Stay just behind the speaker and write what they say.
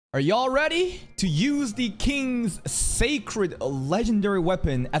Are y'all ready to use the king's sacred legendary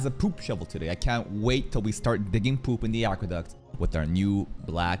weapon as a poop shovel today? I can't wait till we start digging poop in the aqueduct with our new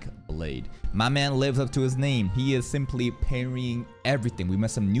black blade. My man lives up to his name. He is simply parrying everything. We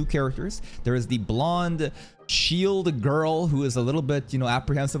met some new characters. There is the blonde shield girl who is a little bit,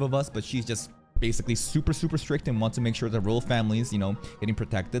 apprehensive of us, but she's just basically super strict and wants to make sure the royal family is, getting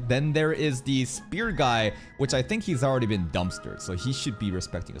protected. Then there is the spear guy, which I think he's already been dumpstered, so he should be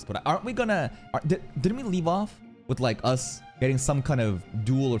respecting us. But aren't we gonna... didn't we leave off with like us getting some kind of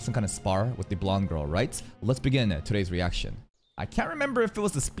duel or some kind of spar with the blonde girl, right? Let's begin today's reaction. I can't remember if it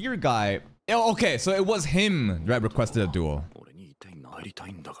was the spear guy. Oh, okay, so it was him that requested a duel.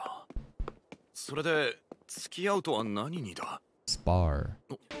 Spar.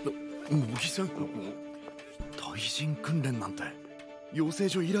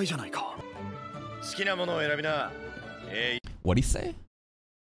 What'd he say?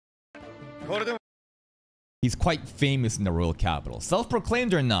 He's quite famous in the royal capital.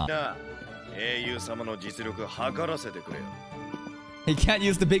 Self-proclaimed or not? He can't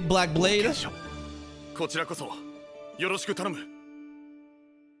use the big black blade?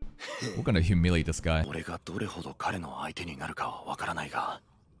 We're gonna humiliate this guy.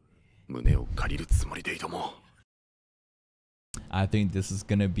 I think this is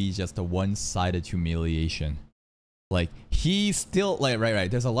gonna be just a one-sided humiliation. Like, he's still like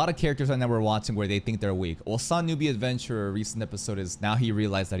right. There's a lot of characters right now we're watching where they think they're weak. Well, Sun Newbie Adventurer recent episode is now he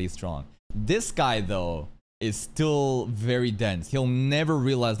realized that he's strong. This guy though is still very dense. He'll never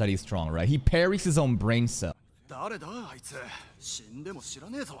realize that he's strong, right? He parries his own brain cell.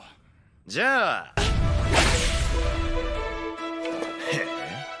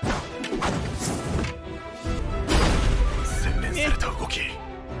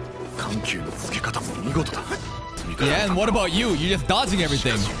 Yeah, and what about you? You're just dodging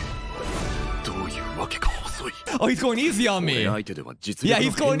everything. Oh, he's going easy on me. Yeah,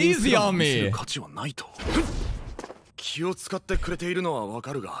 he's going easy on me.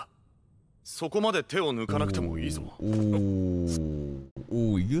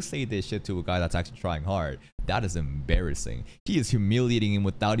 Ooh, you say this shit to a guy that's actually trying hard. That is embarrassing. He is humiliating him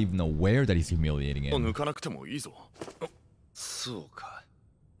without even aware that he's humiliating him.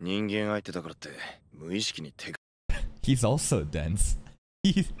 He's also dense.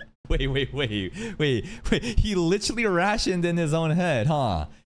 He's... Wait. He literally rationed in his own head, huh?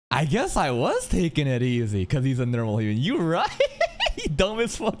 I guess I was taking it easy because he's a normal human. You right? He dumb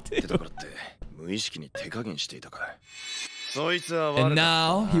as fuck too. And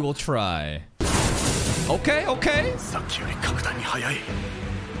now he will try. Okay.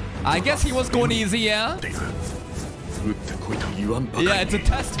 I guess he was going easy, yeah? Yeah, it's a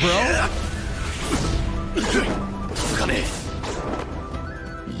test, bro.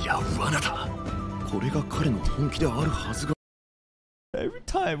 Every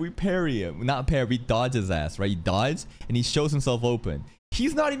time we parry him, not parry, we dodge his ass, right? He dodges and he shows himself open.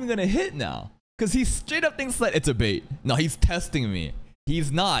 He's not even gonna hit now because he straight up thinks that it's a bait. No, he's testing me.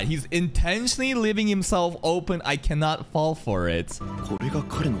 He's not. He's intentionally leaving himself open. I cannot fall for it. Ooh,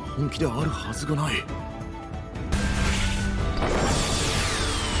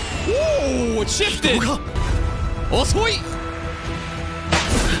 it shifted. Oh, sweet.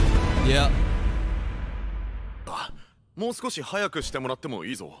 Yeah.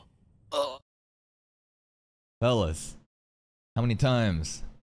 Fellas, how many times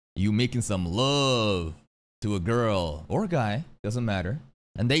you making some love to a girl or a guy, doesn't matter,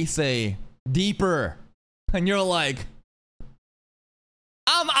 and they say deeper, and you're like,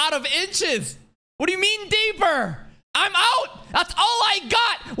 I'm out of inches. What do you mean deeper? I'm out. That's all I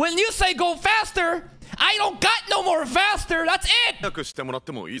got. When you say go faster, I don't got no more faster. That's it.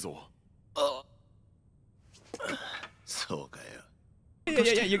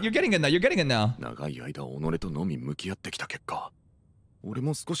 Yeah, you're getting it now. You're getting it now.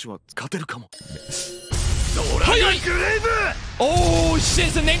 Oh shit,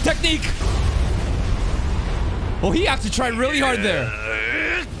 it's a name technique. Oh, he actually tried really hard there.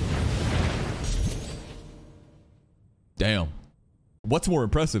 Damn. What's more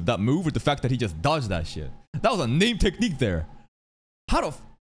impressive, that move or the fact that he just dodged that shit? That was a name technique there. How the...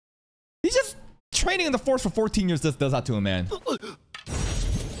 He's just training in the force for 14 years. This does that to him, man.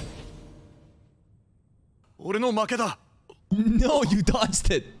 No, you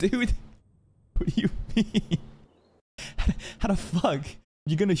dodged it, dude. What do you mean? How the fuck?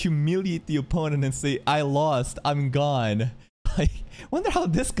 You're gonna humiliate the opponent and say, I lost, I'm gone. Like, wonder how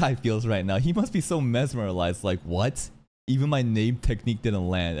this guy feels right now. He must be so mesmerized, like, what? Even my name technique didn't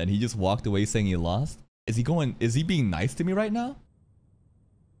land and he just walked away saying he lost? Is he being nice to me right now?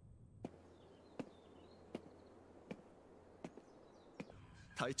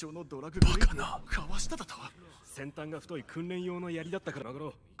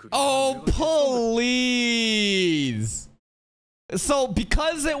 Oh, please. So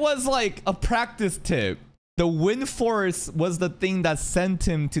because it was like a practice tip, the wind force was the thing that sent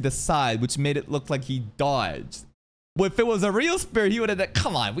him to the side, which made it look like he dodged. But if it was a real spear, he would have said,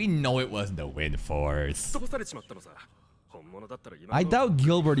 come on, we know it wasn't the wind force. I doubt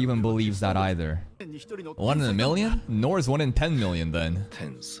Gilbert even believes that either. 1 in a million? Nor is 1 in 10 million then.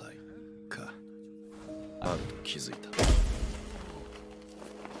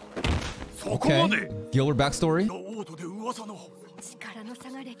 Okay, Gilbert backstory?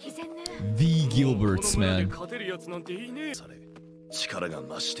 The Gilberts, man.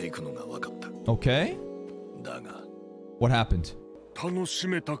 Okay. What happened?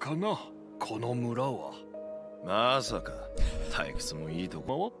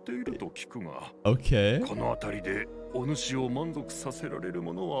 Okay.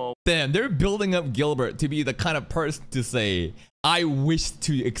 Damn, they're building up Gilbert to be the kind of person to say, I wish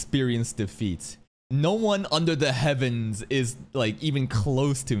to experience defeat. No one under the heavens is like even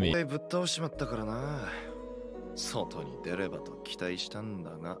close to me.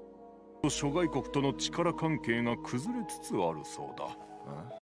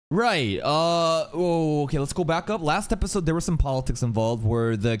 Right. Oh, okay, let's go back up. Last episode, there was some politics involved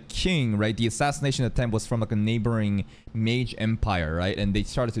where the king, right, the assassination attempt was from like a neighboring mage empire, right? And they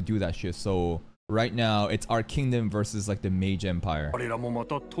started to do that shit. So right now, it's our kingdom versus like the mage empire.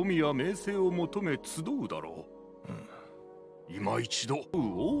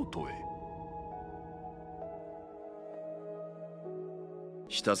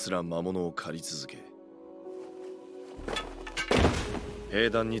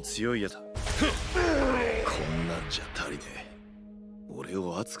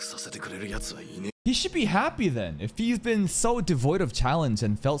 He should be happy then. If he's been so devoid of challenge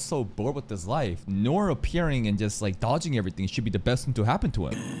and felt so bored with his life, nor appearing and just like dodging everything should be the best thing to happen to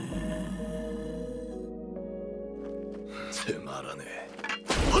him.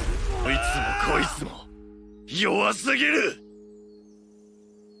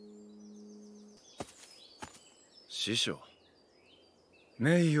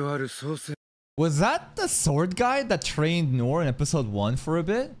 Was that the sword guy that trained Noor in episode 1 for a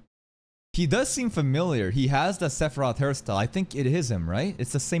bit? He does seem familiar. He has the Sephiroth hairstyle. I think it is him, right?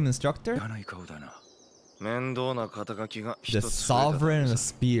 It's the same instructor? The sovereign and a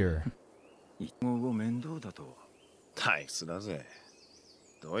spear.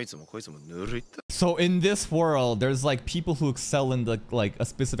 So in this world, there's like people who excel in the, like a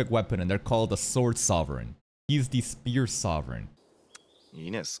specific weapon and they're called the sword sovereign. He's the spear sovereign.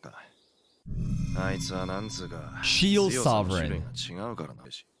 Shield sovereign.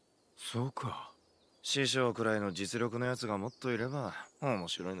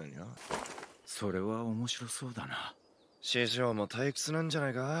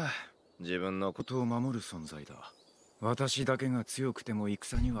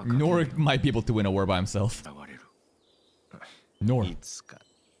 Nor might be able to win a war by himself. Nor.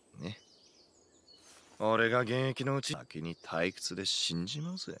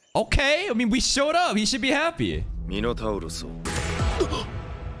 Okay, I mean, we showed up. He should be happy.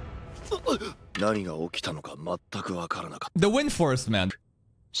 The wind force, man.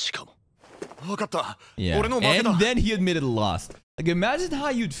 Yeah. And then he admitted lost. Like, imagine how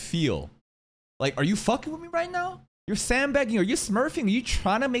you'd feel. Like, are you fucking with me right now? You're sandbagging? Are you smurfing? Are you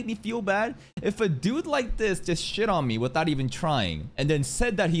trying to make me feel bad? If a dude like this just shit on me without even trying and then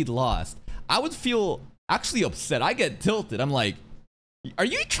said that he'd lost, I would feel actually upset. I get tilted. I'm like, are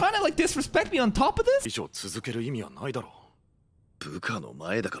you trying to like disrespect me on top of this?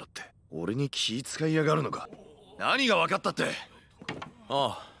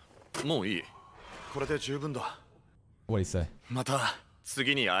 What'd he say?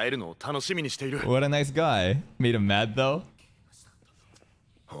 What a nice guy. Made him mad though.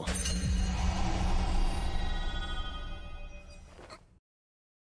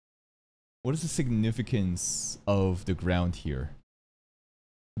 What is the significance of the ground here?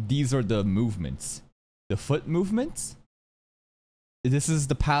 These are the movements. The foot movements? This is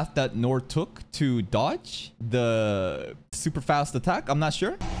the path that Noor took to dodge the super fast attack? I'm not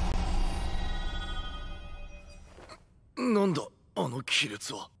sure.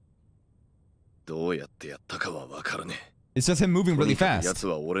 It's just him moving really fast.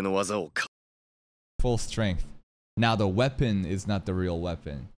 Full strength. Now the weapon is not the real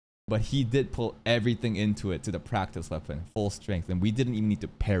weapon. But he did pull everything into it to the practice weapon. Full strength. And we didn't even need to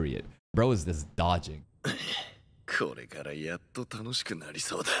parry it. Bro is just dodging.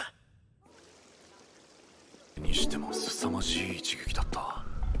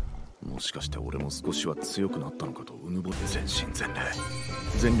 もしかして俺も少しは強くなったのかとうぬぼって全身全霊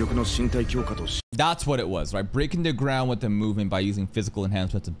全力の身体強化と That's what it was, right? Breaking the ground with the movement by using physical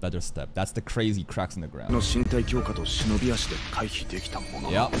enhancement to better step. That's the crazy cracks in the ground. の身体強化と忍び足で回避できたも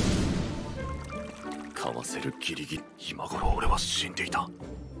の。Yep. かわせるギリギリ今頃俺は死んでいた。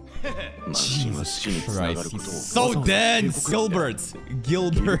 Jesus Christ, he's so dense! Gilbert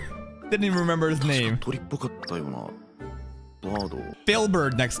didn't even remember his name. 鳥っぽかったようなバード。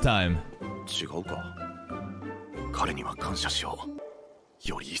 Filbert next time. 違うか。彼には感謝しよう。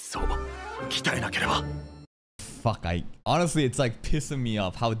より一層鍛えなければ。 Fuck, honestly, it's like pissing me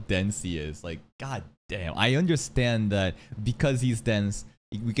off how dense he is. Like, god damn. I understand that because he's dense,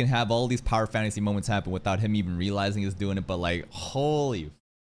 we can have all these power fantasy moments happen without him even realizing he's doing it, but like, holy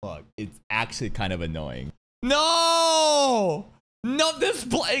fuck, it's actually kind of annoying. No! No, this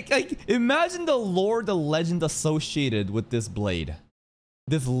blade, like, imagine the lore, the legend associated with this blade.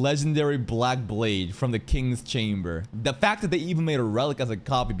 This legendary black blade from the King's Chamber. The fact that they even made a relic as a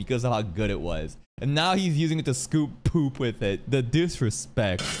copy because of how good it was. And now he's using it to scoop poop with it. The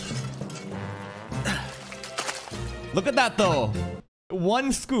disrespect. Look at that though.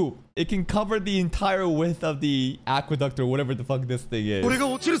 One scoop, it can cover the entire width of the aqueduct or whatever the fuck this thing is.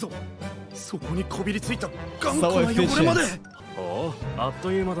 So efficient.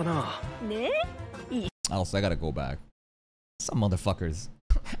 Also, I gotta go back. Some motherfuckers.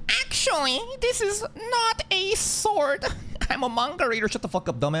 Actually, this is not a sword. I'm a manga reader. Shut the fuck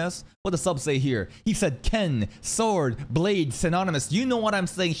up, dumbass. What does the sub say here? He said Ken, sword, blade, synonymous. You know what I'm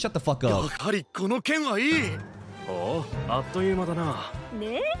saying. Shut the fuck up.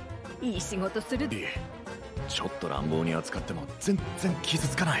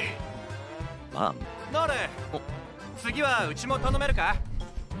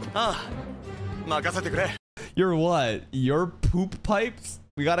 Your what? Your poop pipes?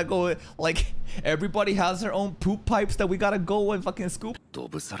 We gotta go, like, everybody has their own poop pipes that we gotta go and fucking scoop?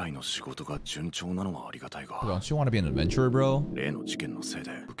 Don't you want to be an adventurer, bro? What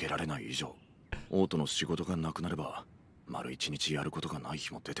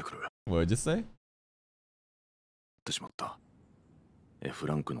did you say?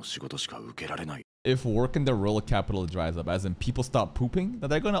 If work in the roller capital dries up, as in people stop pooping, then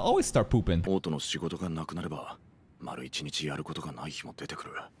they're gonna always start pooping.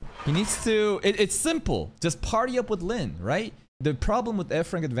 He needs to... It's simple. Just party up with Lin, right? The problem with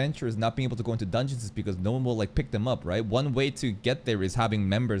F rank adventurers not being able to go into dungeons is because no one will like pick them up, right? One way to get there is having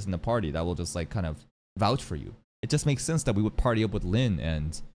members in the party that will just like kind of vouch for you. It just makes sense that we would party up with Lin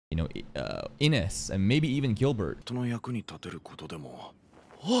and, you know, Ines and maybe even Gilbert.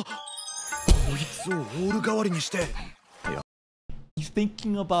 He's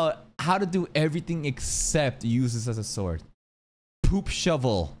thinking about how to do everything except use this as a sword. Poop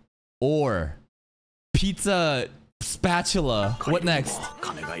shovel or pizza spatula. What next?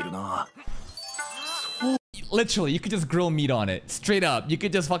 Literally, you could just grill meat on it. Straight up. You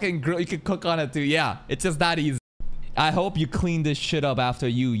could just fucking grill, you could cook on it too. Yeah, it's just that easy. I hope you clean this shit up after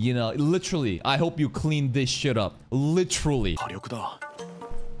you know, literally. I hope you clean this shit up. Literally.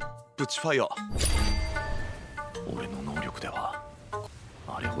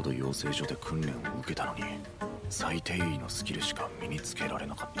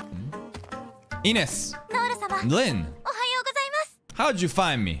 Ines! Lin! How'd you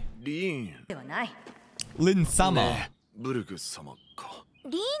find me? Lin-sama.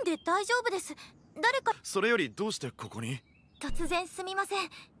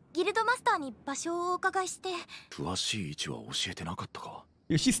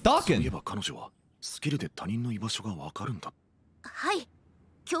 She's stalking. Is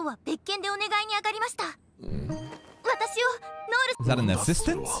that an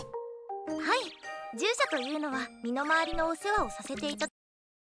assistant?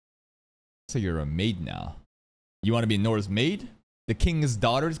 So you're a maid now. You want to be Nora's maid? The king's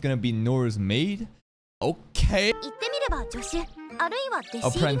daughter is gonna be Nora's maid? Okay.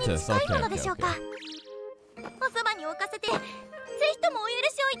 Apprentice. Okay.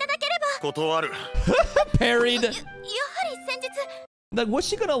 Parried. Like, what's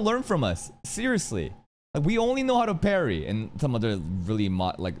she gonna learn from us? Seriously. Like, we only know how to parry and some other really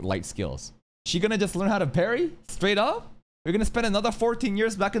light skills. She gonna just learn how to parry? Straight up? We're gonna spend another 14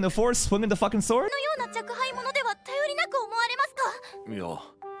 years back in the forest swinging the fucking sword?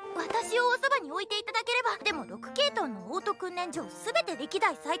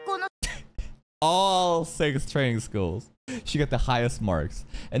 all 6 training schools. She got the highest marks.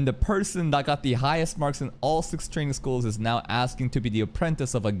 And the person that got the highest marks in all 6 training schools is now asking to be the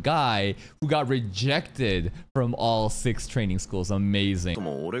apprentice of a guy who got rejected from all 6 training schools. Amazing.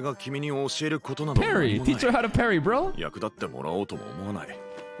 Parry, teach her how to parry, bro.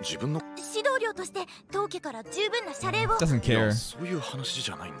 Doesn't care.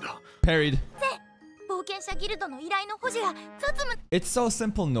 Parried. It's so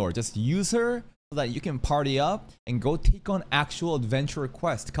simple, Nor. Just use her so that you can party up and go take on actual adventure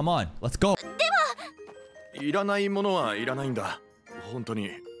quest. Come on, let's go.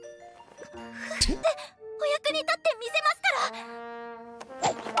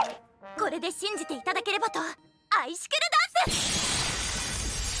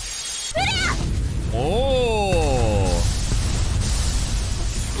 Oh!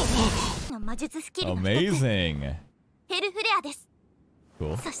 Amazing.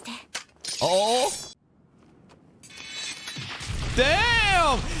 Cool. Oh!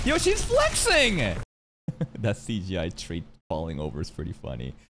 Damn! Yo, she's flexing! That CGI trait falling over is pretty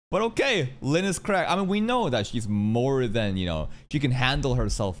funny. But okay, Lin is correct. I mean, we know that she's more than, you know, she can handle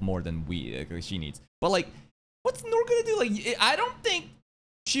herself more than she needs. But like, what's Nor gonna do? Like, I don't think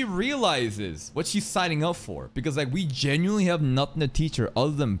she realizes what she's signing up for. Because like, we genuinely have nothing to teach her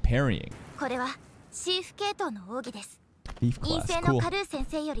other than parrying. Thief class, cool.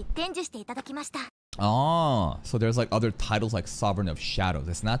 Ah, so there's like other titles like Sovereign of Shadows.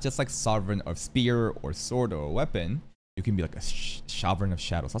 It's not just like Sovereign of Spear or Sword or Weapon. You can be like a Sovereign of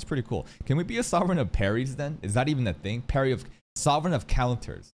Shadows. That's pretty cool. Can we be a Sovereign of Parries then? Is that even a thing? Parry of Sovereign of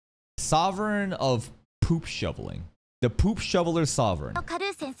Counters. Sovereign of Poop Shoveling. The Poop Shoveler Sovereign.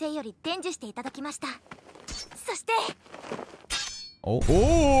 Oh.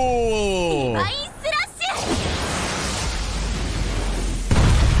 Oh!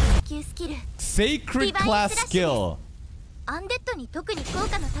 Sacred class skill.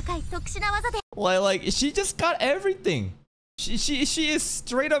 Like she just got everything. She is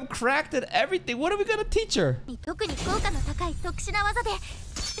straight up cracked at everything. What are we gonna teach her?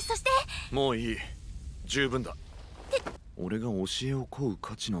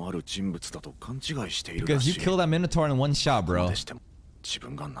 Because you killed that Minotaur in one shot, bro.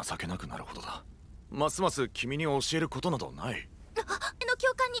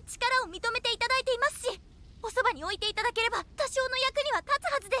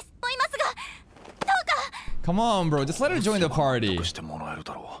 Come on, bro. Just let her join the party.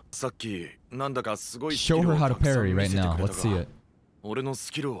 Show her how to parry right now. Let's see it.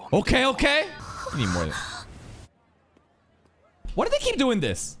 Okay, okay. You need more. Why do they keep doing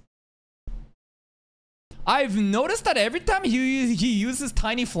this? I've noticed that every time he uses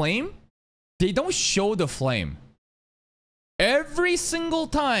Tiny Flame, they don't show the flame. Every single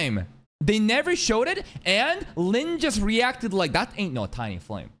time. They never showed it, and Lin just reacted like, that ain't no Tiny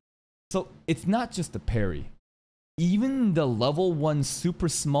Flame. So it's not just the parry. Even the level 1 super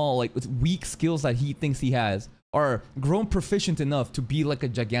small, like weak skills that he thinks he has are grown proficient enough to be like a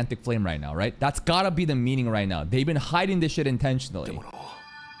gigantic flame right now, right? That's gotta be the meaning right now. They've been hiding this shit intentionally.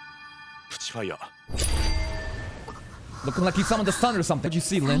 Looking like he summoned the sun or something. Did you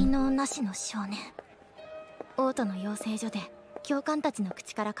see, Lin?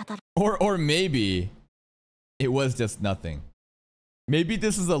 Or maybe it was just nothing. Maybe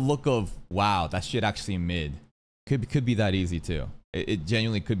this is a look of, wow, that shit actually mid. Could be that easy too. It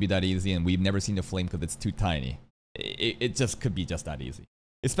genuinely could be that easy, and we've never seen the flame because it's too tiny. It just could be just that easy.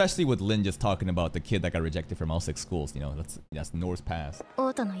 Especially with Lin just talking about the kid that got rejected from all 6 schools, you know, that's Nor's past.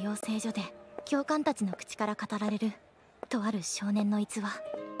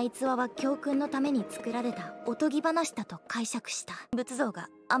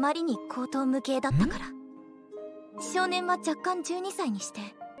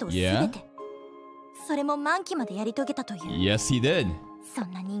 Yeah? Yes, he did.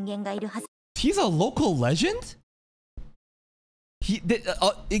 He's a local legend?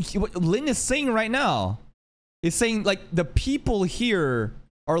 What Lin is saying right now is saying like the people here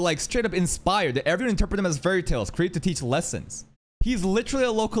are like straight up inspired. Everyone interpret them as fairy tales, created to teach lessons. He's literally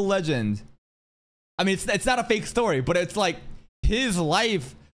a local legend. I mean, it's not a fake story, but it's like his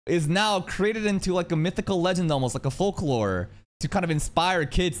life is now created into like a mythical legend, almost like a folklore, to kind of inspire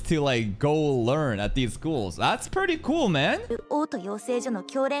kids to like go learn at these schools. That's pretty cool, man.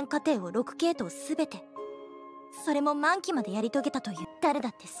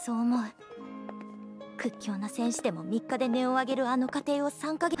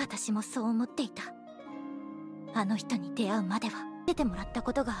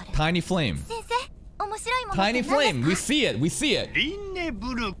 Tiny Flame. Tiny Flame, we see it, we see it.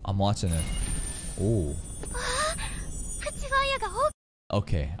 I'm watching it. Oh.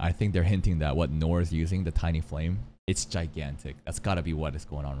 Okay, I think they're hinting that what Nor is using, the tiny flame, it's gigantic. That's gotta be what is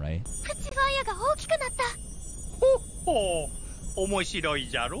going on, right? 面白い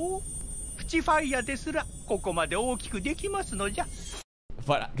じゃろう。プチファイヤですらここまで大きくできますのじゃ。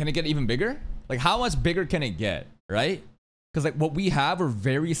 But can it get even bigger? Like, how much bigger can it get, right? Because like what we have are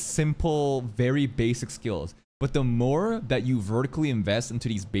very simple, very basic skills. But the more that you vertically invest into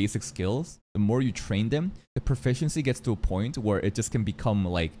these basic skills, the more you train them, the proficiency gets to a point where it just can become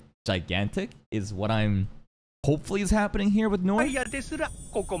like gigantic, is what I'm hopefully is happening here with Nor. ファイヤですら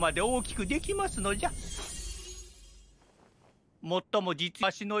ここまで大きくできますのじゃ。もっとも実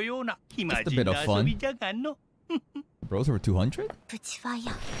足のような暇人な遊びじゃがの。Bros over 200? プチファイ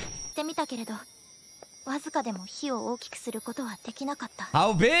ヤーってみたけれど、わずかでも火を大きくすることはできなかった。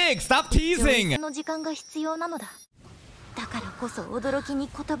 How big? Stop teasing! の時間が必要なのだ。だからこそ驚きに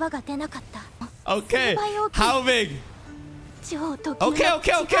言葉が出なかった。 Okay, how big? 超時 Okay,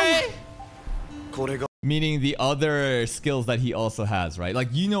 okay, okay! これが Meaning the other skills that he also has, right? Like,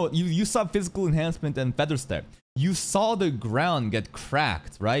 you know, you saw physical enhancement and feather step. You saw the ground get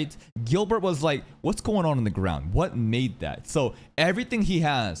cracked, right? Gilbert was like, what's going on in the ground? What made that? So everything he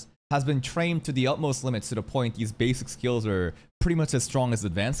has been trained to the utmost limits to the point these basic skills are pretty much as strong as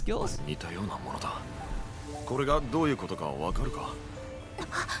advanced skills. 似たようなものだ。これがどういうことかわかるか？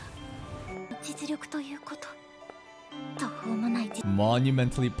実力ということ。途方もない実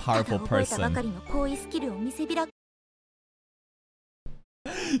Monumentally powerful 覚えたば person. かりの行為スキルを見せびら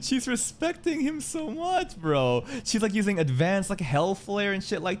She's respecting him so much, bro. She's like using advanced like hell flare and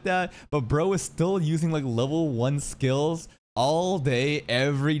shit like that. But bro is still using like level 1 skills all day,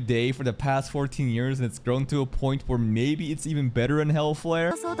 every day for the past 14 years. And it's grown to a point where maybe it's even better in hell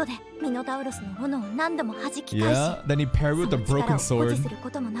flare. ソードでミノタウロスの斧を何度も弾き返し、 Yeah, then he parried with the broken その力を保 sword. 持するこ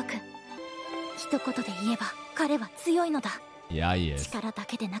ともなく、一言で言えば彼は強いのだ。 Yeah, he is. 力だ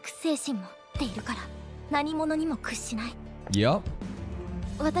けでなく精神も持っているから何者にも屈しない。 Yup.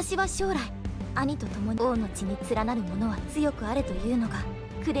 私は将来兄と共に王の血に連なる者は強くあれというのが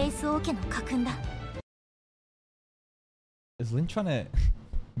クレイス王家の家訓だ。 Is Lin trying to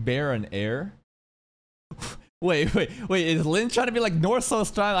bear an heir? Wait, is Lin trying to be like North so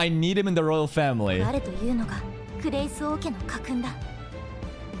strong? I need him in the royal family. あれというのがクレイス王家の家訓だ。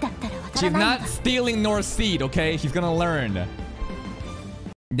だったら渡 She's らないの not だ。 stealing North's seed, okay? She's gonna learn.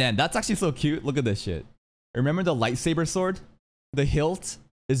 Damn, that's actually so cute. Look at this shit. Remember the lightsaber sword? The hilt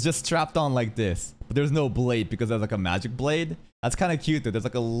is just strapped on like this. But there's no blade because there's like a magic blade. That's kind of cute, dude. There's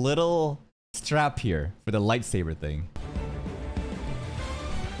like a little strap here for the lightsaber thing.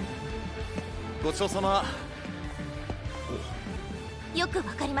 ごちそうさま。よくわ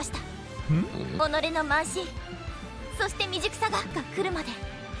かりました。己の慢心、そして未熟さが来るまで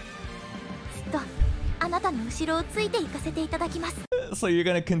ずっとあなたの後ろをついていかせていただきます。 So you're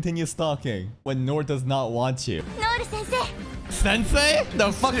gonna continue stalking when North does not want you. ノール先生、 Sensei?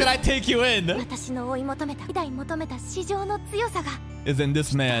 The fuck did I take you in? 私の追い求めた、代求めた市場の強さが Is in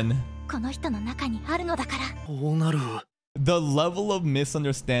this man. この人の中にあるのだから。こうなる。 The level of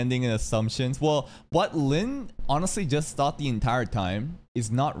misunderstanding and assumptions. Well, what Lin honestly just thought the entire time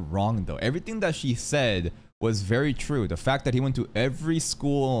is not wrong though. Everything that she said was very true. The fact that he went to every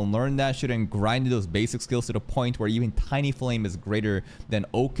school and learned that shit and grinded those basic skills to the point where even Tiny Flame is greater than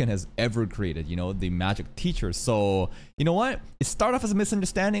Oaken has ever created, you know, the magic teacher. So, you know what? It started off as a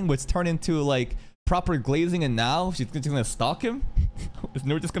misunderstanding, which turned into like proper glazing, and now she's just gonna stalk him? Is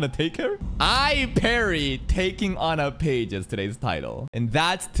Noor just gonna take her? Parry taking on a page is today's title. And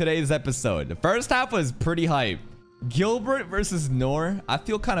that's today's episode. The first half was pretty hype. Gilbert versus Noor. I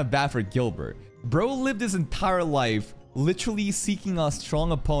feel kind of bad for Gilbert. Bro lived his entire life literally seeking out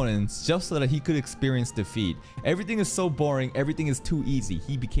strong opponents just so that he could experience defeat. Everything is so boring. Everything is too easy.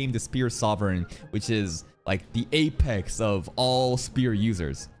 He became the Spear Sovereign, which is like the apex of all Spear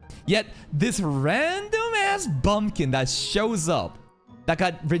users. Yet this random ass bumpkin that shows up, that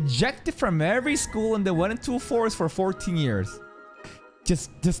got rejected from every school and then went into a forest for 14 years,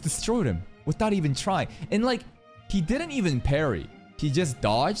 just destroyed him without even trying. And like, he didn't even parry. He just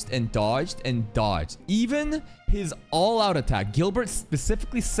dodged and dodged and dodged. Even his all-out attack, Gilbert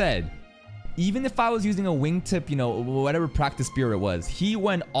specifically said, even if I was using a wingtip, you know, whatever practice spear it was, he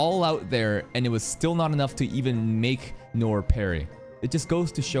went all out there and it was still not enough to even make Noor parry. It just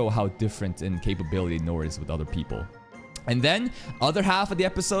goes to show how different in capability Noor is with other people. And then other half of the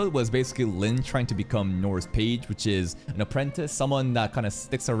episode was basically Lin trying to become Nora's page, which is an apprentice, someone that kind of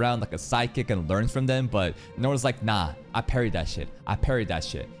sticks around like a sidekick and learns from them. But Nora's like, nah, I parried that shit. I parried that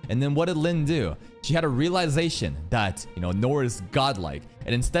shit. And then what did Lin do? She had a realization that, you know, Nora's godlike.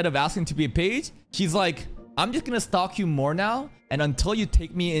 And instead of asking to be a page, she's like, I'm just gonna stalk you more now, and until you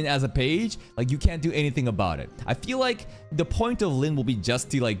take me in as a page, like, you can't do anything about it. I feel like the point of Lin will be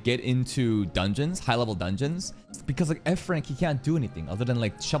just to like get into dungeons, high-level dungeons, because like F rank, he can't do anything other than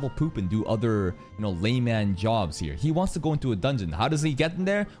like shovel poop and do other, you know, layman jobs here. He wants to go into a dungeon. How does he get in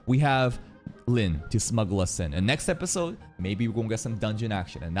there? We have Lin to smuggle us in. And next episode, maybe we're gonna get some dungeon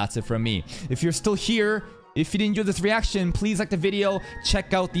action. And that's it from me. If you're still here, if you did enjoy this reaction, please like the video,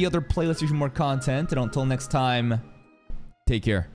 check out the other playlists for more content, and until next time, take care.